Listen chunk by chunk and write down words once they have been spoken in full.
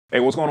Hey,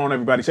 what's going on,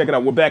 everybody? Check it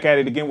out. We're back at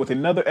it again with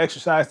another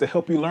exercise to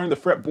help you learn the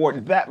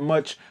fretboard that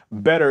much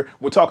better.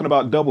 We're talking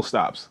about double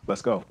stops.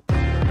 Let's go.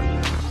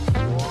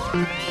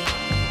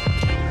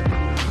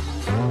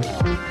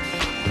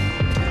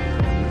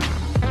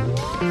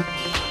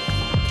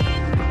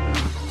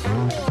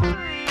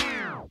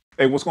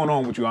 Hey, what's going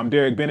on with you? I'm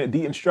Daric Bennett,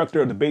 the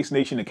instructor of the Bass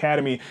Nation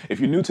Academy.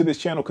 If you're new to this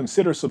channel,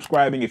 consider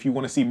subscribing if you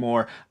want to see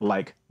more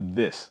like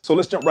this. So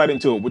let's jump right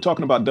into it. We're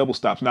talking about double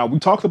stops. Now, we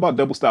talked about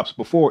double stops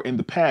before in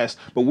the past,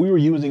 but we were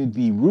using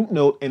the root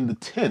note in the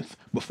 10th.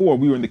 Before,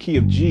 we were in the key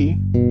of G,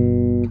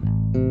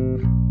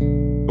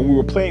 and we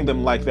were playing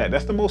them like that.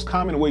 That's the most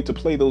common way to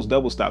play those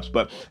double stops,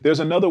 but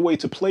there's another way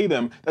to play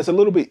them that's a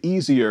little bit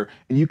easier,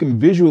 and you can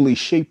visually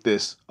shape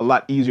this a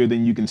lot easier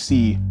than you can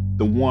see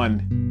the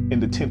one in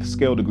the 10th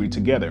scale degree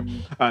together.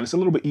 And it's a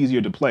little bit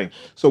easier to play.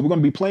 So we're going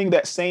to be playing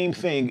that same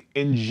thing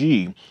in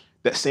G,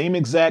 that same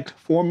exact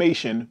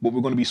formation, but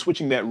we're going to be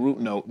switching that root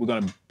note. We're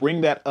going to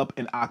bring that up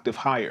an octave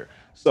higher.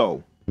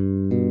 So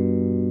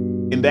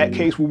in that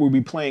case, we will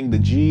be playing the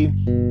G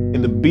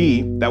and the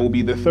B. That will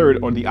be the third,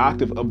 or the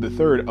octave of the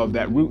third of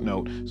that root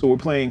note. So we're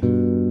playing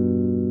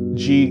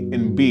G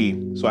and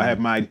B. So I have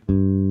my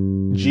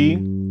G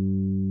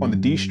on the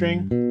D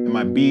string and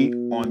my B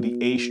on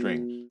the A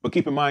string. But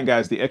keep in mind,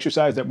 guys, the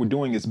exercise that we're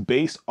doing is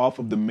based off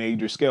of the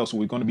major scale. So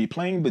we're going to be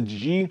playing the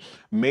G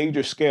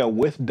major scale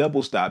with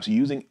double stops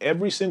using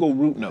every single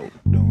root note.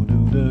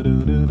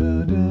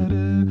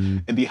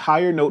 And the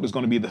higher note is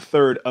going to be the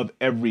third of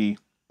every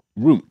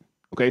root.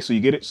 Okay, so you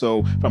get it?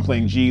 So if I'm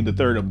playing G, the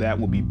third of that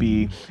will be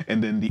B,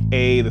 and then the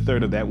A, the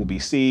third of that will be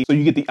C. So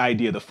you get the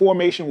idea. The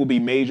formation will be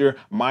major,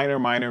 minor,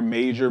 minor,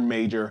 major,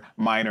 major,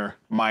 minor,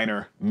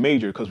 minor,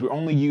 major, because we're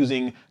only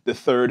using the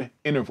third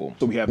interval.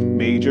 So we have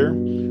major.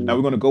 Now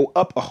we're going to go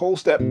up a whole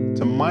step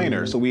to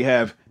minor. So we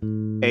have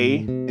A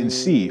and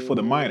C for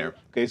the minor.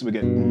 Okay, so we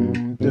get,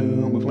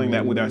 we're playing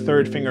that with our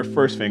third finger,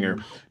 first finger.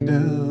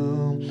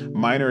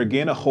 Minor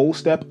again, a whole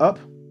step up.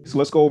 So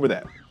let's go over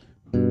that.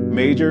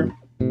 Major,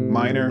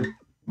 minor,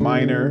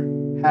 minor,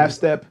 half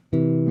step,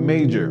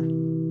 major.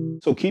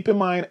 So keep in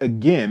mind,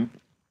 again,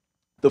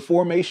 the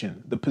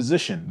formation, the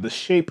position, the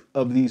shape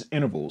of these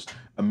intervals.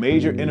 A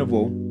major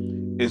interval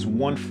is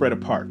 1 fret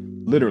apart,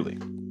 literally.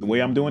 The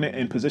way I'm doing it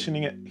and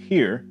positioning it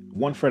here,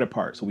 1 fret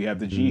apart. So we have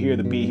the G here,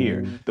 the B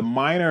here. The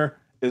minor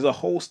is a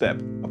whole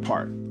step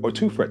apart, or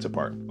 2 frets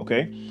apart,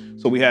 okay?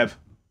 So we have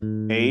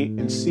A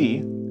and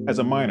C as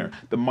a minor.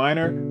 The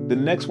minor, the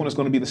next one is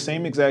going to be the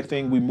same exact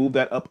thing. We move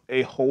that up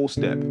a whole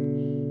step.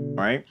 All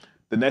right.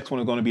 The next one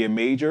is going to be a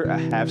major, a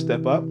half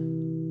step up.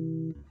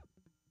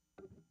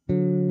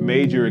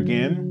 Major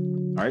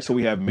again. All right. So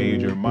we have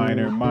major,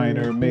 minor,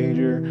 minor,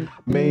 major,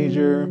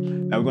 major.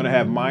 Now we're going to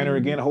have minor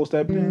again, a whole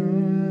step. Okay.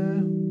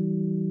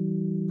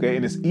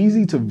 And it's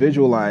easy to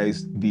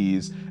visualize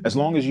these as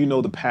long as you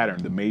know the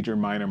pattern, the major,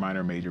 minor,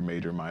 minor, major,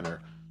 major, minor,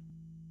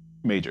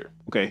 major.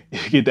 Okay.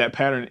 You get that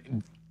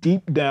pattern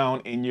deep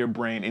down in your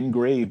brain,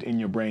 engraved in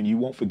your brain. You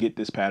won't forget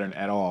this pattern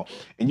at all.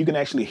 And you can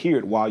actually hear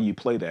it while you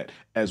play that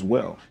as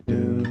well.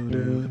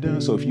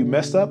 So if you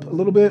messed up a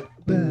little bit,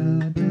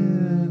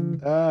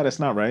 that's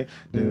not right.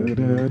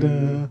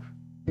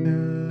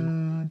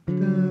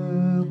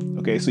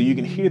 Okay, so you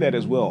can hear that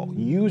as well.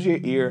 Use your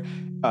ear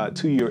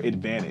to your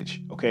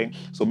advantage, okay?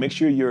 So make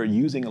sure you're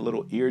using a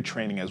little ear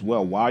training as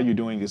well while you're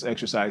doing this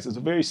exercise. It's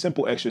a very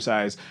simple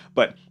exercise,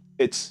 but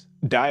it's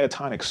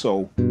diatonic,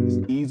 so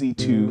it's easy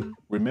to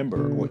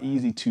remember or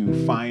easy to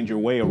find your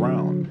way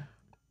around.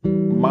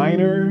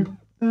 Minor,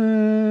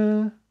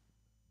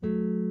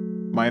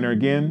 minor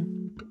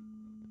again,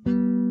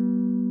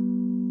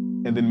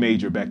 and then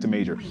major, back to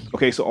major.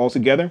 Okay, so all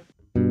together.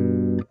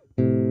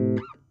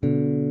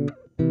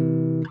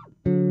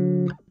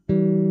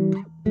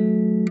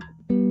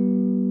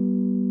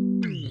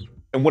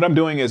 And what I'm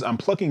doing is I'm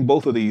plucking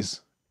both of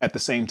these at the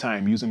same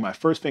time using my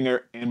first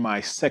finger and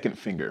my second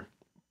finger.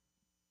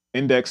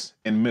 Index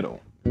and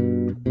middle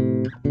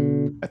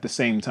at the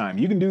same time.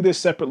 You can do this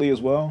separately as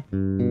well,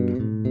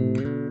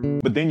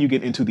 but then you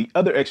get into the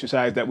other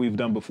exercise that we've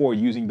done before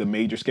using the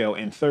major scale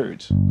in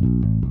thirds.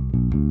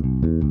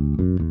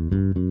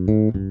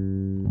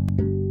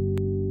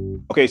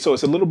 Okay, so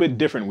it's a little bit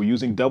different. We're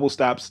using double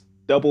stops,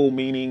 double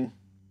meaning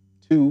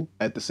 2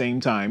 at the same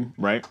time,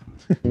 right?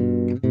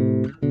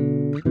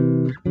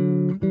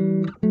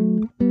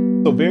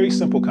 So very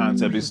simple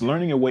concept. It's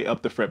learning your way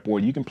up the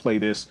fretboard. You can play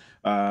this.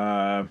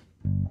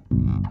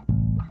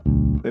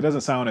 It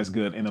doesn't sound as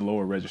good in the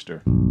lower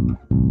register.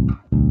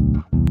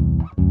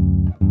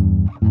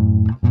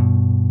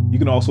 You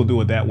can also do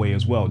it that way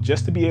as well,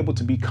 just to be able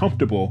to be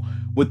comfortable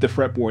with the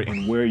fretboard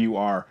and where you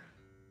are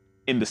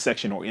in the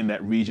section or in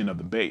that region of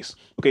the bass.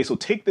 Okay, so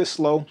take this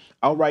slow.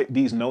 I'll write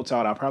these notes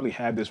out. I'll probably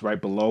have this right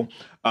below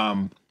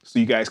so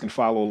you guys can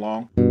follow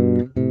along.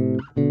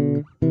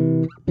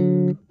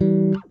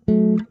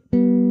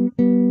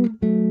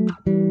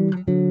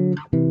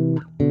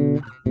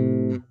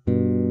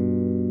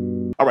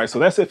 All right, so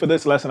that's it for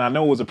this lesson. I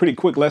know it was a pretty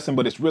quick lesson,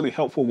 but it's really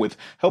helpful with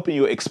helping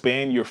you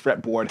expand your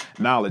fretboard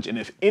knowledge. And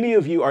if any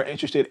of you are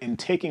interested in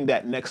taking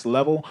that next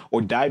level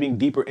or diving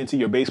deeper into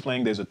your bass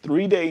playing, there's a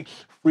 3-day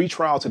free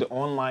trial to the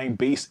online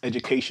bass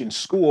education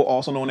school,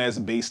 also known as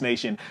Bass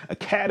Nation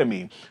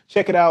Academy.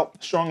 Check it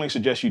out. Strongly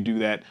suggest you do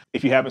that.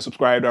 If you haven't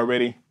subscribed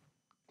already,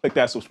 click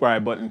that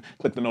subscribe button,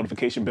 click the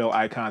notification bell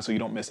icon so you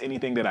don't miss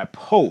anything that I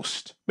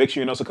post. Make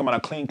sure your notes are coming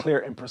out clean, clear,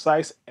 and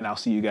precise, and I'll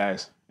see you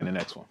guys in the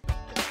next one.